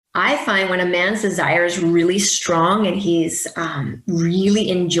I find when a man's desire is really strong and he's really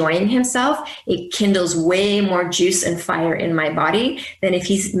enjoying himself, it kindles way more juice and fire in my body than if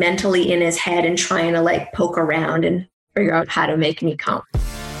he's mentally in his head and trying to like poke around and figure out how to make me come.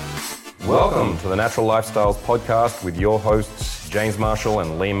 Welcome to the Natural Lifestyles Podcast with your hosts, James Marshall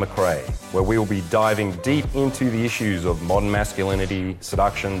and Liam McRae, where we will be diving deep into the issues of modern masculinity,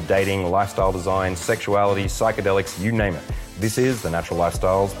 seduction, dating, lifestyle design, sexuality, psychedelics, you name it. This is the Natural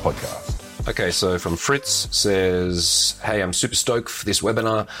Lifestyles Podcast. Okay, so from Fritz says, hey, I'm super stoked for this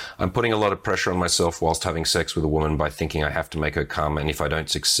webinar. I'm putting a lot of pressure on myself whilst having sex with a woman by thinking I have to make her come, and if I don't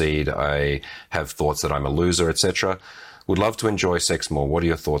succeed, I have thoughts that I'm a loser, etc. Would love to enjoy sex more. What are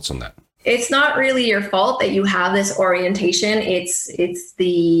your thoughts on that? It's not really your fault that you have this orientation. It's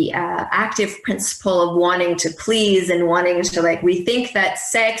the active principle of wanting to please and wanting to we think that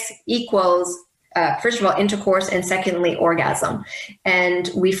sex equals first of all, intercourse, and secondly, orgasm. And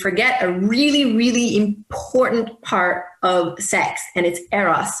we forget a really, really important part of sex, and it's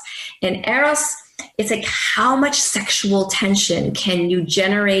eros. And eros, it's like how much sexual tension can you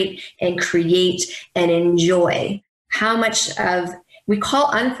generate and create and enjoy? How much of,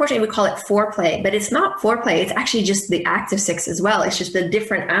 unfortunately, we call it foreplay, but it's not foreplay. It's actually just the act of sex as well. It's just the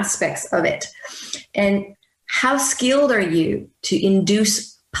different aspects of it. And how skilled are you to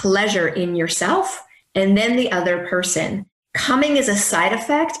induce pleasure in yourself and then the other person? Coming is a side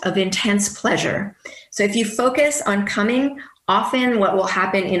effect of intense pleasure. So if you focus on coming, often what will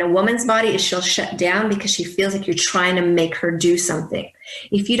happen in a woman's body is she'll shut down because she feels like you're trying to make her do something.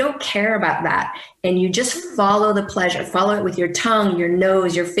 If you don't care about that and you just follow the pleasure, follow it with your tongue, your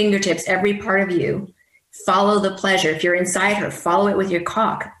nose, your fingertips, every part of you, follow the pleasure. If you're inside her, follow it with your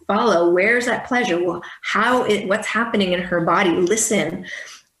cock. Follow, where's that pleasure? Well, what's happening in her body? Listen.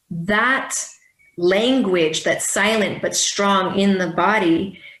 That language that's silent but strong in the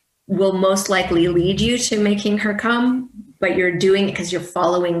body will most likely lead you to making her come, but you're doing it because you're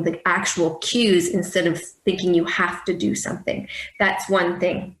following the actual cues instead of thinking you have to do something. That's one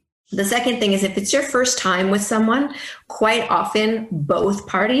thing. The second thing is if it's your first time with someone, quite often both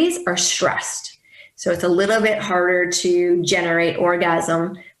parties are stressed. So it's a little bit harder to generate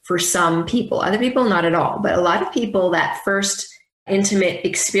orgasm for some people. Other people, not at all. But a lot of people, that first intimate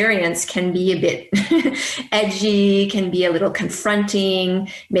experience can be a bit edgy, can be a little confronting,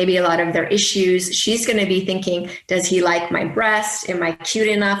 maybe a lot of their issues. She's going to be thinking, does he like my breast? Am I cute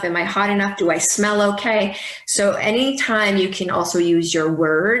enough? Am I hot enough? Do I smell okay? So anytime you can also use your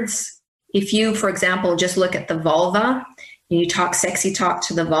words. If you, for example, just look at the vulva, and you talk sexy talk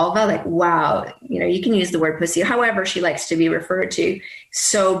to the vulva, like, wow, you can use the word pussy, however she likes to be referred to.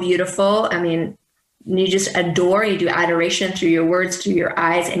 So beautiful. I mean, you just adore, you do adoration through your words, through your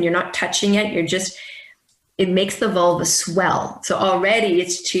eyes, and you're not touching it. It makes the vulva swell. So already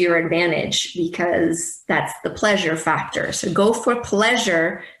it's to your advantage because that's the pleasure factor. So go for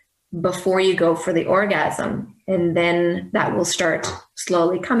pleasure before you go for the orgasm. And then that will start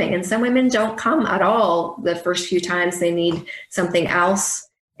slowly coming. And some women don't come at all the first few times. They need something else.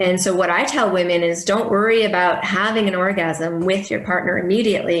 And so what I tell women is don't worry about having an orgasm with your partner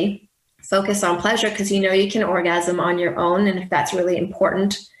immediately. Focus on pleasure because you can orgasm on your own. And if that's really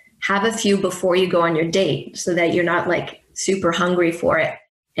important, have a few before you go on your date so that you're not super hungry for it.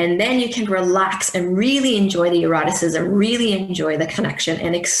 And then you can relax and really enjoy the eroticism, really enjoy the connection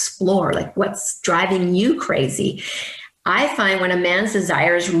and explore what's driving you crazy. I find when a man's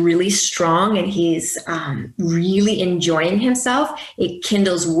desire is really strong and he's really enjoying himself, it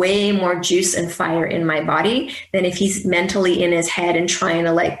kindles way more juice and fire in my body than if he's mentally in his head and trying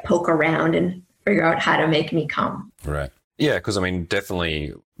to poke around and figure out how to make me come. Right. Yeah, because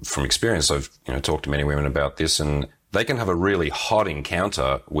definitely from experience, I've talked to many women about this, and they can have a really hot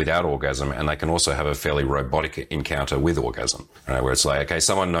encounter without orgasm, and they can also have a fairly robotic encounter with orgasm, right? Where it's okay,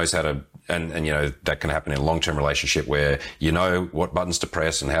 someone knows how to, and that can happen in a long-term relationship where you know what buttons to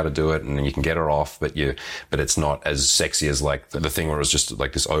press and how to do it, and you can get her off, but it's not as sexy as the thing where it was just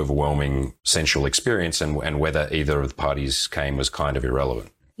this overwhelming sensual experience, and whether either of the parties came was kind of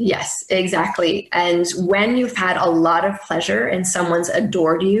irrelevant. Yes, exactly. And when you've had a lot of pleasure and someone's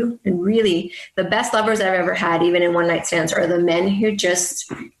adored you, and really the best lovers I've ever had, even in one night stands, are the men who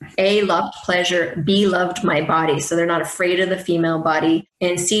just A, loved pleasure, B, loved my body. So they're not afraid of the female body,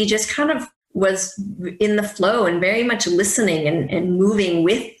 and C, just kind of was in the flow and very much listening and moving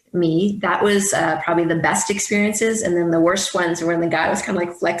with me. That was probably the best experiences. And then the worst ones were when the guy was kind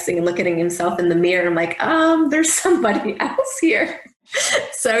of flexing and looking at himself in the mirror. And I'm there's somebody else here.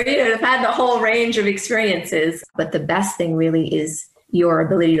 So, I've had the whole range of experiences, but the best thing really is your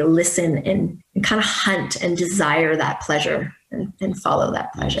ability to listen and kind of hunt and desire that pleasure and follow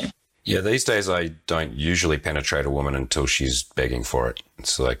that pleasure. Yeah, these days I don't usually penetrate a woman until she's begging for it.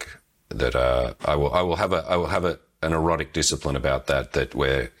 It's like that. I will have an erotic discipline about that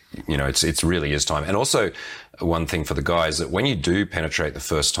where, you know, it's really is time. And also one thing for the guys, that when you do penetrate the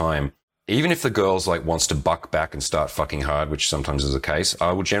first time, even if the girl's like wants to buck back and start fucking hard, which sometimes is the case,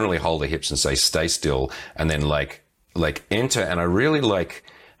 I will generally hold her hips and say, stay still, and then like enter. And I really like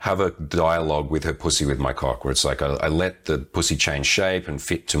have a dialogue with her pussy with my cock, where it's like I let the pussy change shape and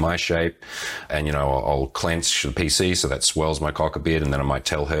fit to my shape. And, you know, I'll clench the PC so that swells my cock a bit. And then I might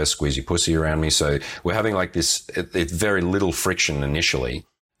tell her, squeeze your pussy around me. So we're having like this, it's very little friction initially.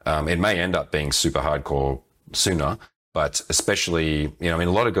 It may end up being super hardcore sooner, but especially, you know, I mean,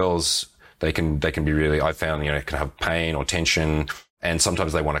 a lot of girls, they can be really, I found, you know, can have pain or tension, and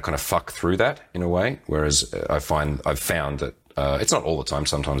sometimes they want to kind of fuck through that in a way. Whereas I've found that, it's not all the time.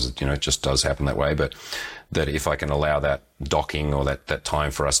 Sometimes, you know, it just does happen that way, but that if I can allow that docking or that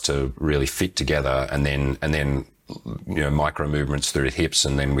time for us to really fit together, and then, you know, micro movements through the hips,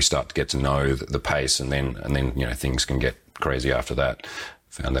 and then we start to get to know the pace, and then, you know, things can get crazy after that.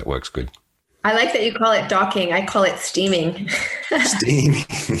 Found that works good. I like that you call it docking. I call it steaming. Steaming.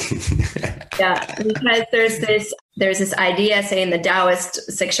 Yeah, because there's this idea, say in the Taoist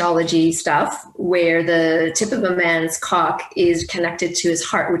sexuology stuff, where the tip of a man's cock is connected to his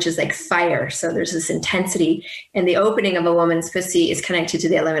heart, which is like fire. So there's this intensity, and the opening of a woman's pussy is connected to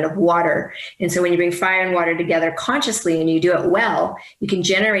the element of water. And so when you bring fire and water together consciously and you do it well, you can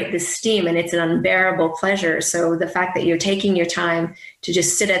generate this steam, and it's an unbearable pleasure. So the fact that you're taking your time to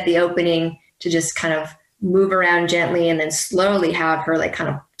just sit at the opening, to just kind of move around gently, and then slowly have her like kind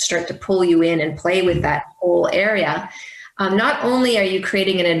of start to pull you in and play with that whole area. Not only are you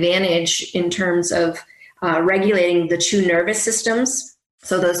creating an advantage in terms of regulating the two nervous systems.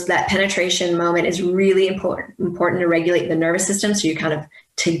 So that penetration moment is really important to regulate the nervous system. So you're kind of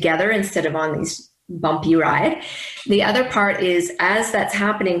together instead of on these bumpy ride. The other part is, as that's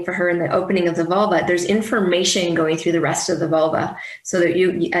happening for her in the opening of the vulva, there's information going through the rest of the vulva. So that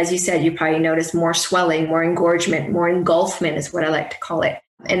you, as you said, you probably notice more swelling, more engorgement, more engulfment is what I like to call it.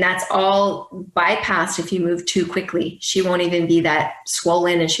 And that's all bypassed if you move too quickly. She won't even be that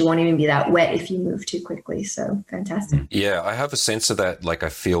swollen, and she won't even be that wet if you move too quickly. So fantastic. Yeah, I have a sense of that. Like I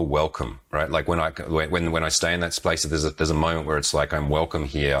feel welcome, right? Like when I stay in that space, there's a moment where it's like I'm welcome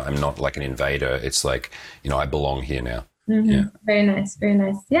here. I'm not like an invader. It's like, you know, I belong here now. Mm-hmm. Yeah. Very nice. Very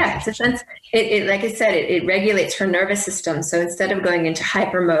nice. Yeah. It's a sense. It like I said, it regulates her nervous system. So instead of going into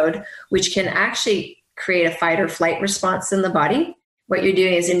hyper mode, which can actually create a fight or flight response in the body, what you're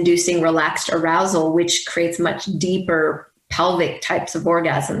doing is inducing relaxed arousal, which creates much deeper pelvic types of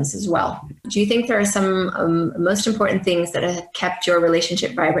orgasms as well. Do you think there are some most important things that have kept your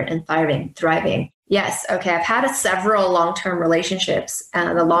relationship vibrant and thriving? Yes. Okay. I've had several long-term relationships.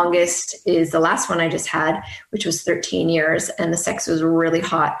 The longest is the last one I just had, which was 13 years. And the sex was really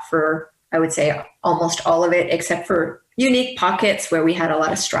hot for, I would say, almost all of it, except for unique pockets where we had a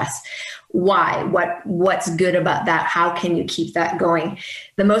lot of stress. Why? What's good about that? How can you keep that going?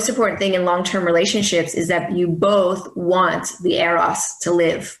 The most important thing in long-term relationships is that you both want the eros to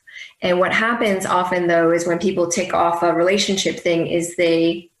live. And what happens often, though, is when people tick off a relationship thing is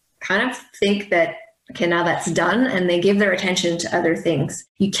they kind of think that, okay, now that's done, and they give their attention to other things.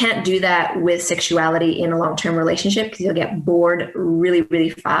 You can't do that with sexuality in a long-term relationship because you'll get bored really, really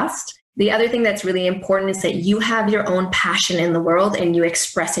fast. The other thing that's really important is that you have your own passion in the world and you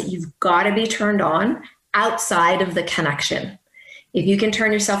express it. You've got to be turned on outside of the connection. If you can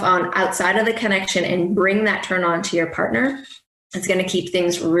turn yourself on outside of the connection and bring that turn on to your partner, it's going to keep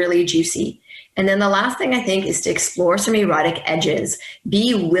things really juicy. And then the last thing I think is to explore some erotic edges.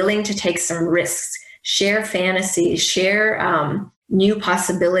 Be willing to take some risks, share fantasies, share new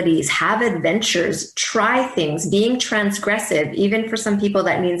possibilities, have adventures, try things, being transgressive. Even for some people,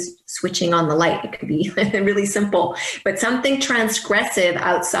 that means switching on the light. It could be really simple, but something transgressive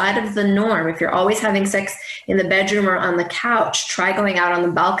outside of the norm. If you're always having sex in the bedroom or on the couch, try going out on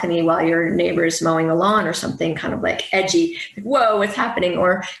the balcony while your neighbor's mowing the lawn or something kind of like edgy. Whoa, what's happening?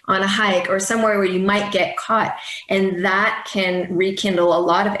 Or on a hike or somewhere where you might get caught. And that can rekindle a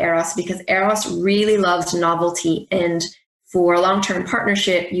lot of eros, because eros really loves novelty. And for a long-term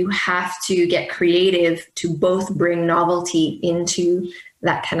partnership, you have to get creative to both bring novelty into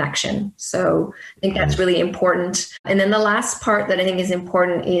that connection. So I think that's really important. And then the last part that I think is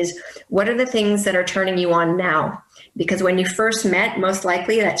important is, what are the things that are turning you on now? Because when you first met, most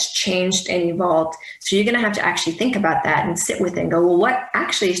likely that's changed and evolved. So you're going to have to actually think about that and sit with it and go, well, what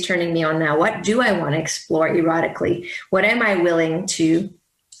actually is turning me on now? What do I want to explore erotically? What am I willing to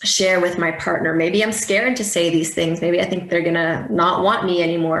share with my partner. Maybe I'm scared to say these things. Maybe I think they're going to not want me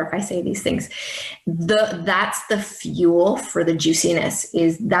anymore if I say these things. That's the fuel for the juiciness,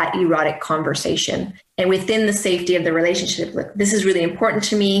 is that erotic conversation. And within the safety of the relationship, look, this is really important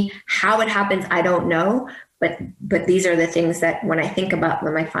to me. How it happens, I don't know. But these are the things that when I think about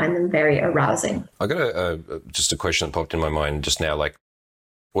them, I find them very arousing. I got just a question that popped in my mind just now. Like,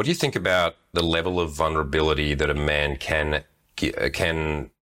 what do you think about the level of vulnerability that a man can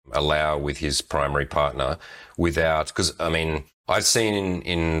allow with his primary partner without, because I mean, I've seen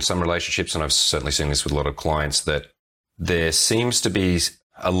in some relationships, and I've certainly seen this with a lot of clients, that there seems to be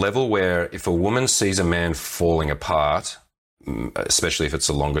a level where if a woman sees a man falling apart, especially if it's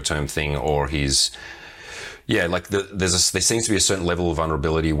a longer term thing, or he's, like there seems to be a certain level of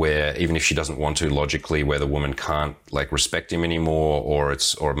vulnerability where even if she doesn't want to logically, where the woman can't like respect him anymore,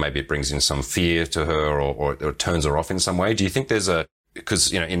 or maybe it brings in some fear to her, or it turns her off in some way. Do you think there's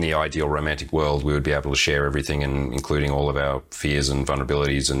because, in the ideal romantic world, we would be able to share everything, and including all of our fears and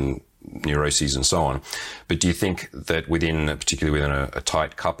vulnerabilities and neuroses and so on. But do you think that particularly within a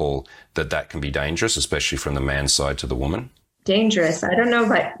tight couple, that can be dangerous, especially from the man's side to the woman? Dangerous. I don't know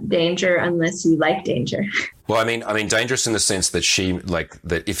about danger unless you like danger. Well, I mean, dangerous in the sense that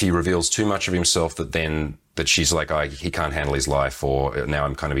that if he reveals too much of himself, that she's like, he can't handle his life, or now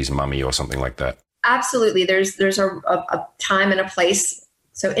I'm kind of his mummy or something like that. Absolutely. There's a time and a place.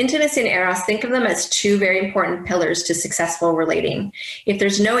 So intimacy and eros, think of them as two very important pillars to successful relating. If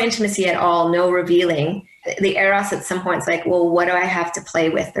there's no intimacy at all, no revealing, the eros at some point is like, well, what do I have to play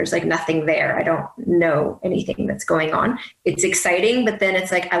with? There's like nothing there. I don't know anything that's going on. It's exciting, but then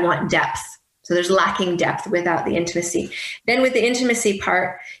it's like, I want depth. So there's lacking depth without the intimacy. Then with the intimacy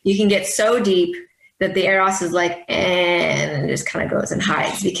part, you can get so deep that the eros is like, and it just kind of goes and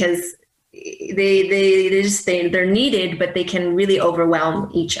hides, because they're needed, but they can really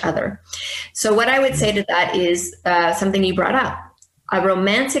overwhelm each other. So what I would say to that is something you brought up. A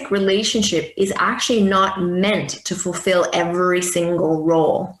romantic relationship is actually not meant to fulfill every single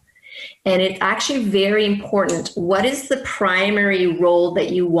role. And it's actually very important. What is the primary role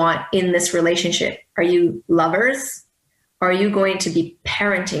that you want in this relationship? Are you lovers? Are you going to be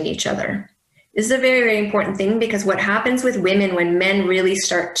parenting each other? This is a very, very important thing, because what happens with women when men really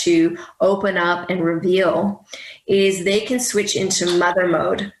start to open up and reveal is they can switch into mother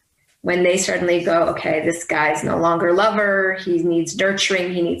mode when they suddenly go, okay, this guy's no longer lover. He needs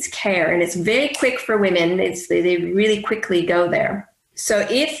nurturing. He needs care. And it's very quick for women. They really quickly go there. So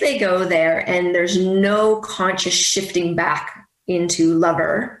if they go there and there's no conscious shifting back into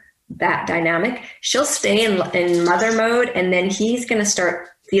lover, that dynamic, she'll stay in mother mode, and then he's going to start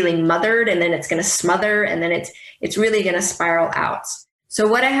feeling mothered, and then it's going to smother, and then it's really going to spiral out. So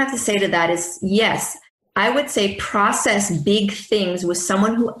what I have to say to that is, yes, I would say process big things with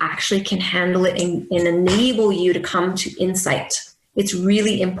someone who actually can handle it and enable you to come to insight. It's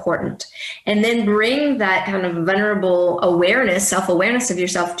really important. And then bring that kind of vulnerable awareness, self-awareness of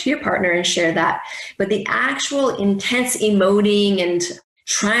yourself to your partner and share that. But the actual intense emoting and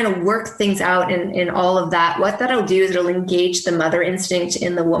trying to work things out and all of that, what that'll do is it'll engage the mother instinct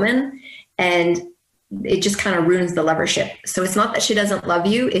in the woman, and it just kind of ruins the lovership. So it's not that she doesn't love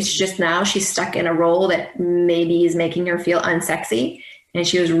you. It's just now she's stuck in a role that maybe is making her feel unsexy, and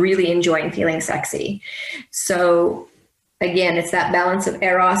she was really enjoying feeling sexy. So again, it's that balance of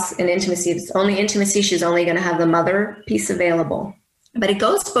eros and intimacy. If it's only intimacy, she's only going to have the mother piece available. But it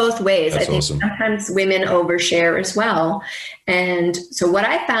goes both ways. That's I think awesome. Sometimes women overshare as well. And so what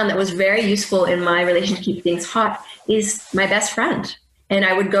I found that was very useful in my relationship to keep things hot is my best friend. And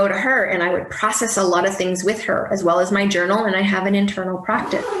I would go to her and I would process a lot of things with her, as well as my journal, and I have an internal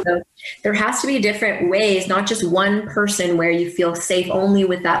practice. So there has to be different ways, not just one person where you feel safe only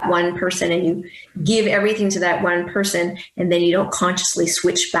with that one person and you give everything to that one person, and then you don't consciously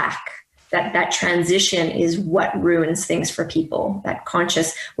switch back. That transition is what ruins things for people. That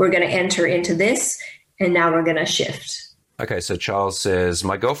conscious, we're going to enter into this and now we're going to shift. Okay, so Charles says,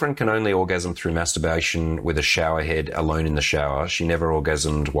 my girlfriend can only orgasm through masturbation with a shower head alone in the shower. She never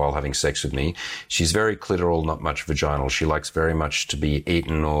orgasmed while having sex with me. She's very clitoral, not much vaginal. She likes very much to be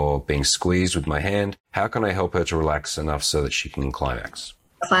eaten or being squeezed with my hand. How can I help her to relax enough so that she can climax?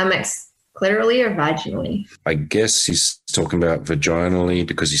 Climax clitorally or vaginally? I guess he's talking about vaginally,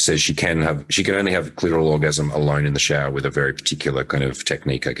 because he says she can only have clitoral orgasm alone in the shower with a very particular kind of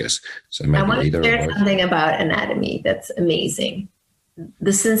technique, I guess. So maybe I want either to share or both. something about anatomy that's amazing.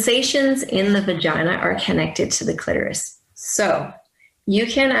 The sensations in the vagina are connected to the clitoris. So you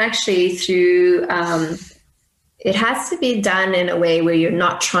can actually through, it has to be done in a way where you're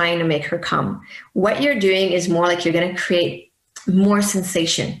not trying to make her come. What you're doing is more like you're going to create more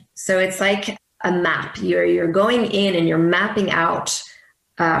sensation. So it's like a map. You're going in and you're mapping out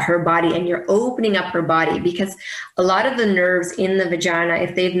her body, and you're opening up her body, because a lot of the nerves in the vagina,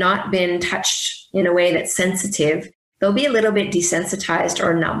 if they've not been touched in a way that's sensitive, they'll be a little bit desensitized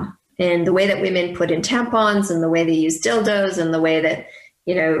or numb. And the way that women put in tampons and the way they use dildos and the way that,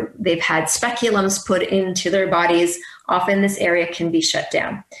 they've had speculums put into their bodies, often this area can be shut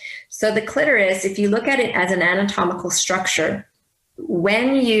down. So the clitoris, if you look at it as an anatomical structure,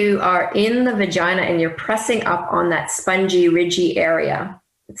 when you are in the vagina and you're pressing up on that spongy, ridgy area,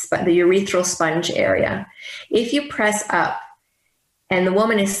 the urethral sponge area, if you press up and the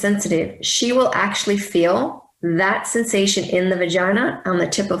woman is sensitive, she will actually feel that sensation in the vagina on the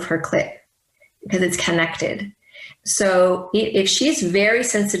tip of her clit because it's connected. So if she's very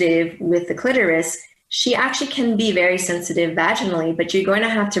sensitive with the clitoris, she actually can be very sensitive vaginally, but you're going to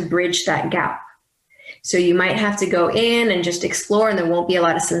have to bridge that gap. So you might have to go in and just explore, and there won't be a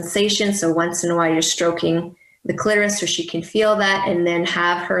lot of sensation. So once in a while you're stroking the clitoris so she can feel that, and then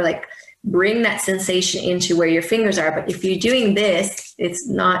have her bring that sensation into where your fingers are. But if you're doing this, it's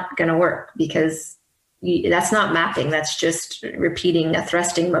not going to work, because that's not mapping. That's just repeating a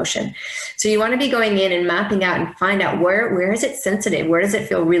thrusting motion. So you want to be going in and mapping out and find out where is it sensitive? Where does it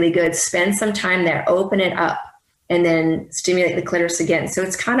feel really good? Spend some time there, open it up, and then stimulate the clitoris again. So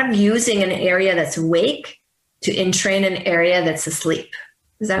it's kind of using an area that's awake to entrain an area that's asleep.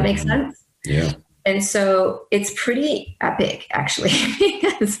 Does that make sense? Yeah. And so it's pretty epic, actually,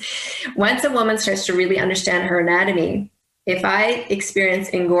 because once a woman starts to really understand her anatomy, if I experience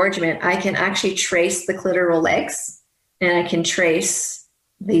engorgement, I can actually trace the clitoral legs, and I can trace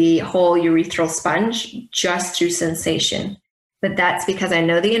the whole urethral sponge just through sensation. But that's because I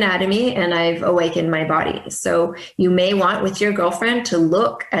know the anatomy and I've awakened my body. So you may want, with your girlfriend, to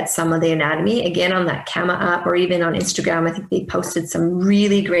look at some of the anatomy, again, on that Kama app, or even on Instagram. I think they posted some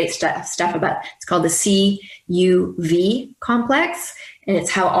really great stuff about, it's called the CUV complex. And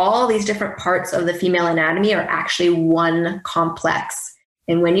it's how all these different parts of the female anatomy are actually one complex.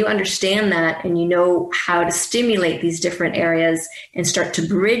 And when you understand that and you know how to stimulate these different areas and start to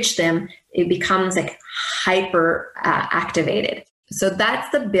bridge them, it becomes hyper activated. So that's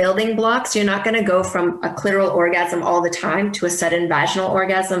the building blocks. You're not going to go from a clitoral orgasm all the time to a sudden vaginal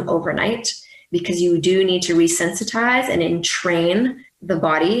orgasm overnight, because you do need to resensitize and entrain the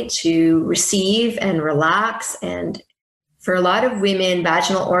body to receive and relax. And for a lot of women,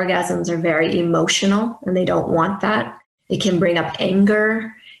 vaginal orgasms are very emotional and they don't want that. It can bring up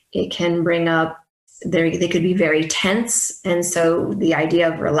anger. It can bring up, they could be very tense. And so the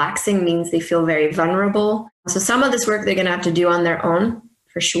idea of relaxing means they feel very vulnerable. So some of this work they're going to have to do on their own,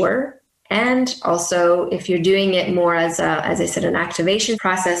 for sure. And also, if you're doing it more as I said, an activation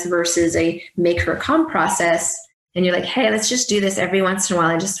process versus a make her come process, and you're like, hey, let's just do this every once in a while.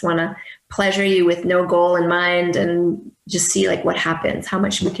 I just want to pleasure you with no goal in mind and just see what happens, how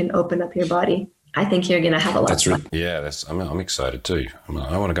much we can open up your body. I think you're going to have a lot of fun. Yeah, I'm excited too.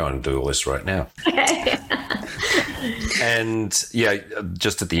 I want to go and do all this right now. And yeah,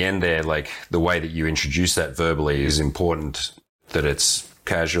 just at the end there, the way that you introduce that verbally is important, that it's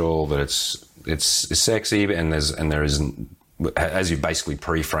casual, that it's sexy, and there isn't, as you basically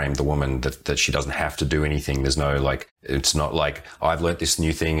pre-framed the woman, that she doesn't have to do anything. There's no it's not I've learnt this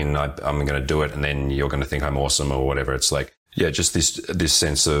new thing and I'm going to do it and then you're going to think I'm awesome or whatever. It's just this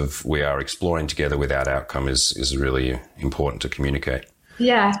sense of we are exploring together without outcome is really important to communicate.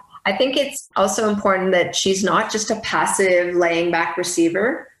 Yeah. I think it's also important that she's not just a passive laying back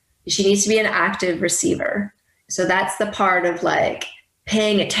receiver. She needs to be an active receiver. So that's the part of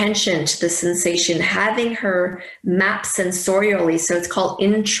paying attention to the sensation, having her map sensorially. So it's called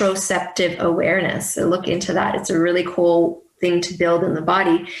interoceptive awareness. So look into that. It's a really cool thing to build in the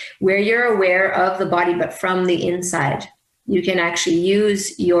body, where you're aware of the body, but from the inside. You can actually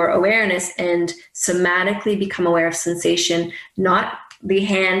use your awareness and somatically become aware of sensation, not the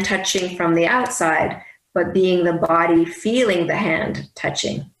hand touching from the outside, but being the body feeling the hand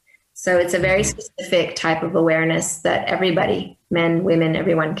touching. So it's a very specific type of awareness that everybody, men, women,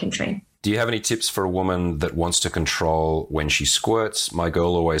 everyone can train. Do you have any tips for a woman that wants to control when she squirts? My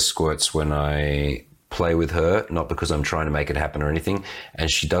girl always squirts when I play with her, not because I'm trying to make it happen or anything,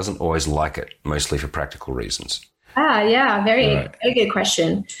 and she doesn't always like it, mostly for practical reasons. Yeah, very good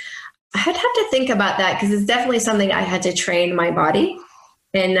question. I'd have to think about that, because it's definitely something I had to train my body.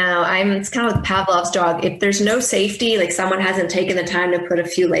 And now it's kind of like Pavlov's dog. If there's no safety, someone hasn't taken the time to put a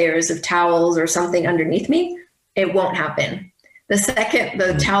few layers of towels or something underneath me, it won't happen. The second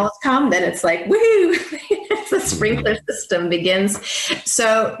the towels come, then it's woo! The sprinkler system begins.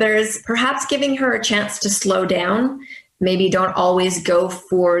 So there's perhaps giving her a chance to slow down, maybe don't always go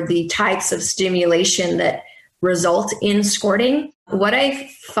for the types of stimulation that result in squirting. What I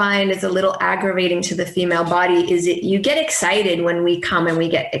find is a little aggravating to the female body is you get excited when we come and we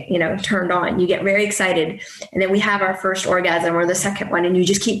get, turned on. You get very excited. And then we have our first orgasm or the second one, and you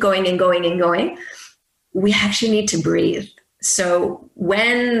just keep going and going and going. We actually need to breathe. So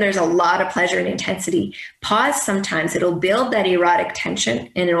when there's a lot of pleasure and intensity, pause sometimes. It'll build that erotic tension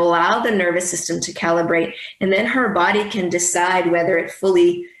and it'll allow the nervous system to calibrate. And then her body can decide whether it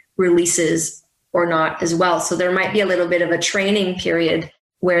fully releases or not as well. So there might be a little bit of a training period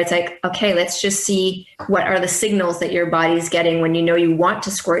where it's like, okay, let's just see what are the signals that your body's getting when you know you want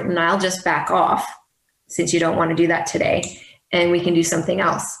to squirt, and I'll just back off since you don't want to do that today, and we can do something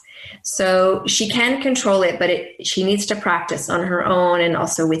else. So she can control it, but she needs to practice on her own and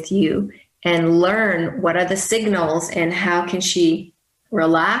also with you and learn what are the signals and how can she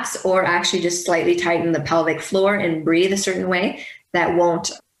relax or actually just slightly tighten the pelvic floor and breathe a certain way that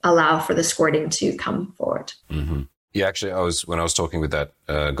won't allow for the squirting to come forward. Mm-hmm. Yeah, actually, when I was talking with that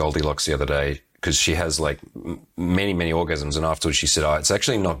Goldilocks the other day, because she has like many, many orgasms, and afterwards she said, it's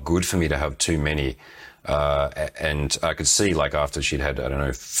actually not good for me to have too many. And I could see like after she'd had,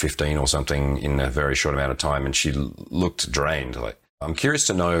 15 or something in a very short amount of time, and she looked drained. Like, I'm curious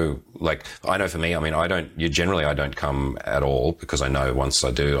to know, like, I know for me, I don't come at all, because I know once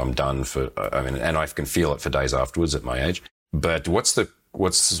I do, I'm done and I can feel it for days afterwards at my age. But what's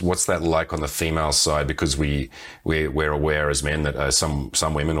that like on the female side? Because we're aware as men that some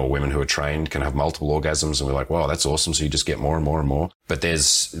women or women who are trained can have multiple orgasms, and we're like, wow, that's awesome. So you just get more and more and more. But there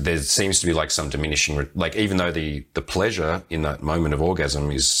seems to be like some diminishing, like even though the pleasure in that moment of orgasm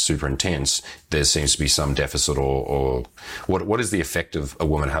is super intense, there seems to be some deficit or what is the effect of a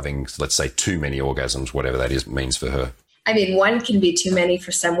woman having, let's say, too many orgasms, whatever that means for her? I mean, one can be too many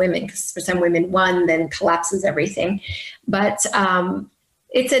for some women, because for some women, one then collapses everything. But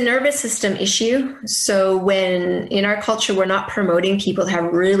it's a nervous system issue. So when in our culture, we're not promoting people to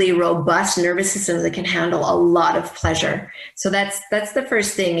have really robust nervous systems that can handle a lot of pleasure. So that's the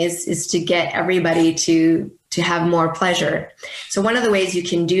first thing is to get everybody to have more pleasure. So one of the ways you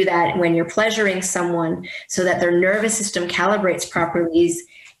can do that when you're pleasuring someone so that their nervous system calibrates properly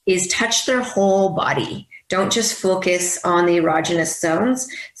is touch their whole body. Don't just focus on the erogenous zones.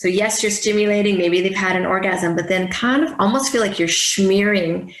 So yes, you're stimulating, maybe they've had an orgasm, but then kind of almost feel like you're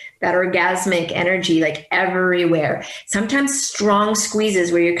smearing that orgasmic energy like everywhere. Sometimes strong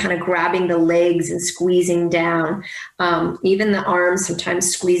squeezes where you're kind of grabbing the legs and squeezing down, even the arms,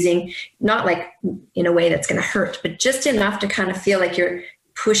 sometimes squeezing, not like in a way that's going to hurt, but just enough to kind of feel like you're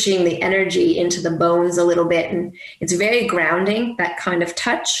pushing the energy into the bones a little bit. And it's very grounding, that kind of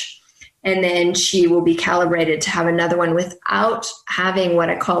touch. And then she will be calibrated to have another one without having what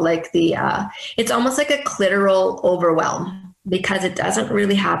I call like it's almost like a clitoral overwhelm, because it doesn't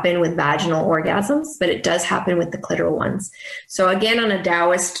really happen with vaginal orgasms, but it does happen with the clitoral ones. So again, on a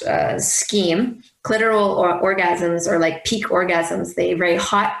Taoist scheme, clitoral orgasms are like peak orgasms. They're very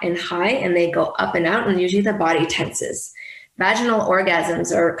hot and high, and they go up and out, and usually the body tenses. Vaginal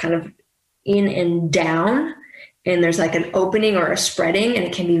orgasms are kind of in and down, and there's like an opening or a spreading, and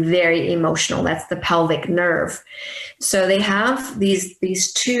it can be very emotional. That's the pelvic nerve. So they have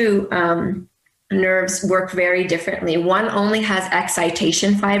these two nerves work very differently. One only has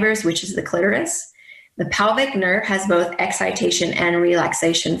excitation fibers, which is the clitoris. The pelvic nerve has both excitation and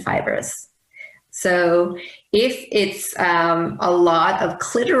relaxation fibers. So if it's a lot of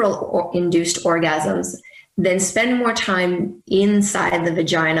clitoral induced orgasms, then spend more time inside the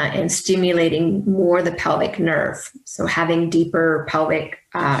vagina and stimulating more the pelvic nerve. So having deeper pelvic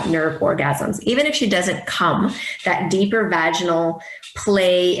nerve orgasms. Even if she doesn't come, that deeper vaginal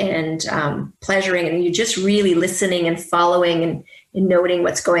play and pleasuring, and you're just really listening and following and noting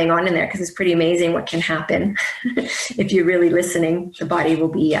what's going on in there, because it's pretty amazing what can happen. If you're really listening, the body will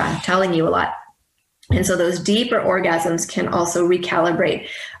be telling you a lot. And so those deeper orgasms can also recalibrate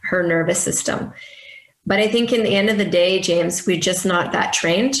her nervous system. But I think in the end of the day, James, we're just not that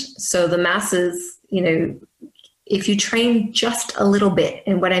trained. So the masses, if you train just a little bit,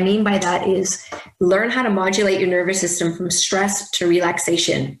 and what I mean by that is learn how to modulate your nervous system from stress to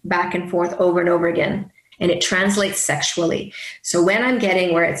relaxation, back and forth over and over again. And it translates sexually. So when I'm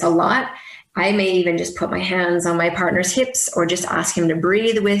getting where it's a lot, I may even just put my hands on my partner's hips or just ask him to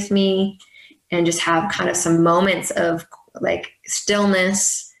breathe with me and just have kind of some moments of like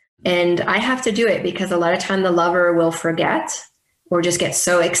stillness. And I have to do it because a lot of time the lover will forget or just get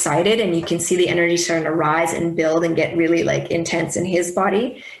so excited, and you can see the energy starting to rise and build and get really like intense in his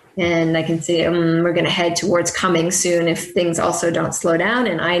body. And I can see we're going to head towards coming soon if things also don't slow down,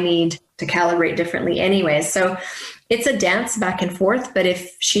 and I need to calibrate differently anyway. So it's a dance back and forth, but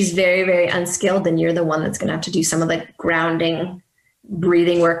if she's very, very unskilled, then you're the one that's going to have to do some of the grounding,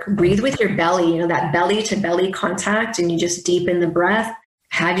 breathing work. Breathe with your belly, that belly to belly contact, and you just deepen the breath.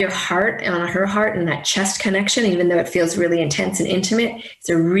 Have your heart on her heart and that chest connection, even though it feels really intense and intimate. It's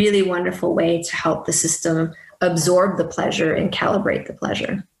a really wonderful way to help the system absorb the pleasure and calibrate the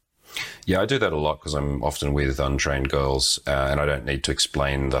pleasure. Yeah, I do that a lot because I'm often with untrained girls and I don't need to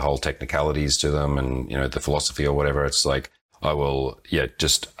explain the whole technicalities to them and, the philosophy or whatever. It's like I will,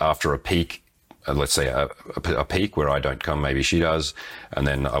 just after a peak, let's say a peak where I don't come, maybe she does. And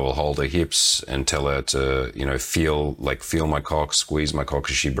then I will hold her hips and tell her to, feel my cock, squeeze my cock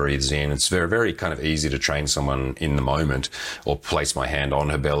as she breathes in. It's very, very kind of easy to train someone in the moment, or place my hand on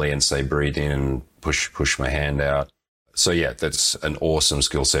her belly and say, breathe in, and push my hand out. So yeah, that's an awesome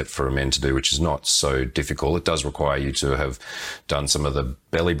skill set for men to do, which is not so difficult. It does require you to have done some of the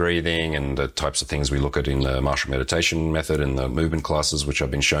belly breathing and the types of things we look at in the martial meditation method and the movement classes, which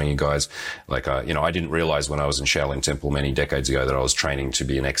I've been showing you guys. Like, I didn't realize when I was in Shaolin Temple many decades ago that I was training to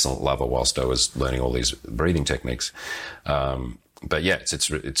be an excellent lover whilst I was learning all these breathing techniques. But yeah,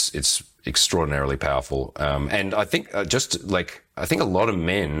 it's extraordinarily powerful. And I think I think a lot of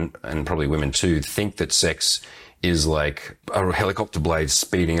men, and probably women too, think that sex is like a helicopter blade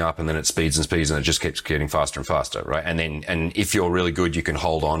speeding up, and then it speeds and speeds and it just keeps getting faster and faster, right? And if you're really good, you can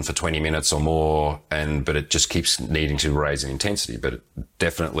hold on for 20 minutes or more, but it just keeps needing to raise in intensity. But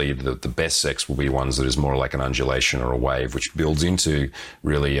definitely the best sex will be ones that is more like an undulation or a wave, which builds into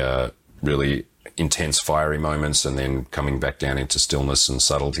really intense fiery moments, and then coming back down into stillness and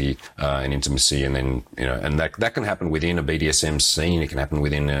subtlety and intimacy. And then, and that can happen within a BDSM scene. It can happen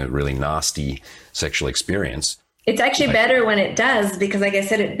within a really nasty sexual experience. It's actually better when it does, because like I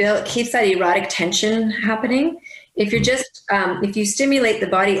said, it keeps that erotic tension happening. If you're just, if you stimulate the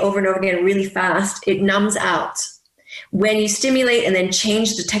body over and over again really fast, it numbs out. When you stimulate and then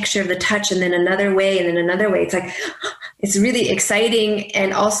change the texture of the touch, and then another way and then another way, it's like, it's really exciting.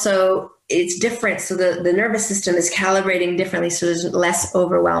 And also it's different. So the nervous system is calibrating differently. So there's less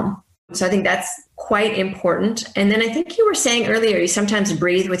overwhelm. So I think that's quite important. And then I think you were saying earlier, you sometimes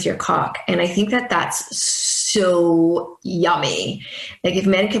breathe with your cock. And I think that's so yummy. Like if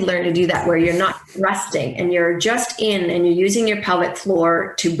men could learn to do that, where you're not thrusting and you're just in and you're using your pelvic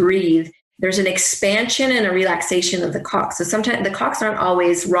floor to breathe, there's an expansion and a relaxation of the cock. So sometimes the cocks aren't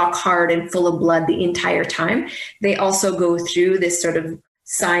always rock hard and full of blood the entire time. They also go through this sort of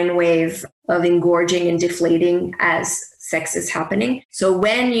sine wave of engorging and deflating as sex is happening. So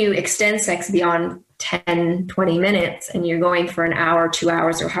when you extend sex beyond 10, 20 minutes and you're going for an hour, 2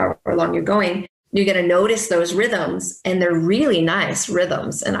 hours, or however long you're going, you're going to notice those rhythms, and they're really nice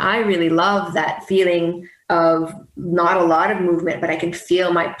rhythms. And I really love that feeling of not a lot of movement, but I can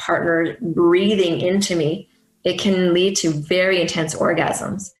feel my partner breathing into me. It can lead to very intense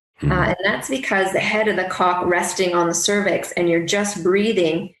orgasms. And that's because the head of the cock resting on the cervix and you're just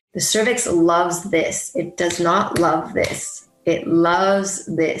breathing. The cervix loves this. It does not love this. It loves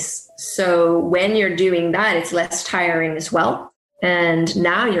this. So when you're doing that, it's less tiring as well. And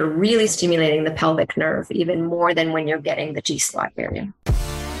now you're really stimulating the pelvic nerve even more than when you're getting the G-spot area.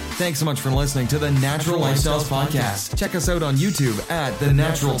 Thanks so much for listening to the Natural Lifestyles Podcast. Check us out on YouTube at The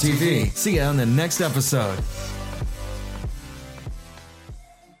Natural TV. See you on the next episode.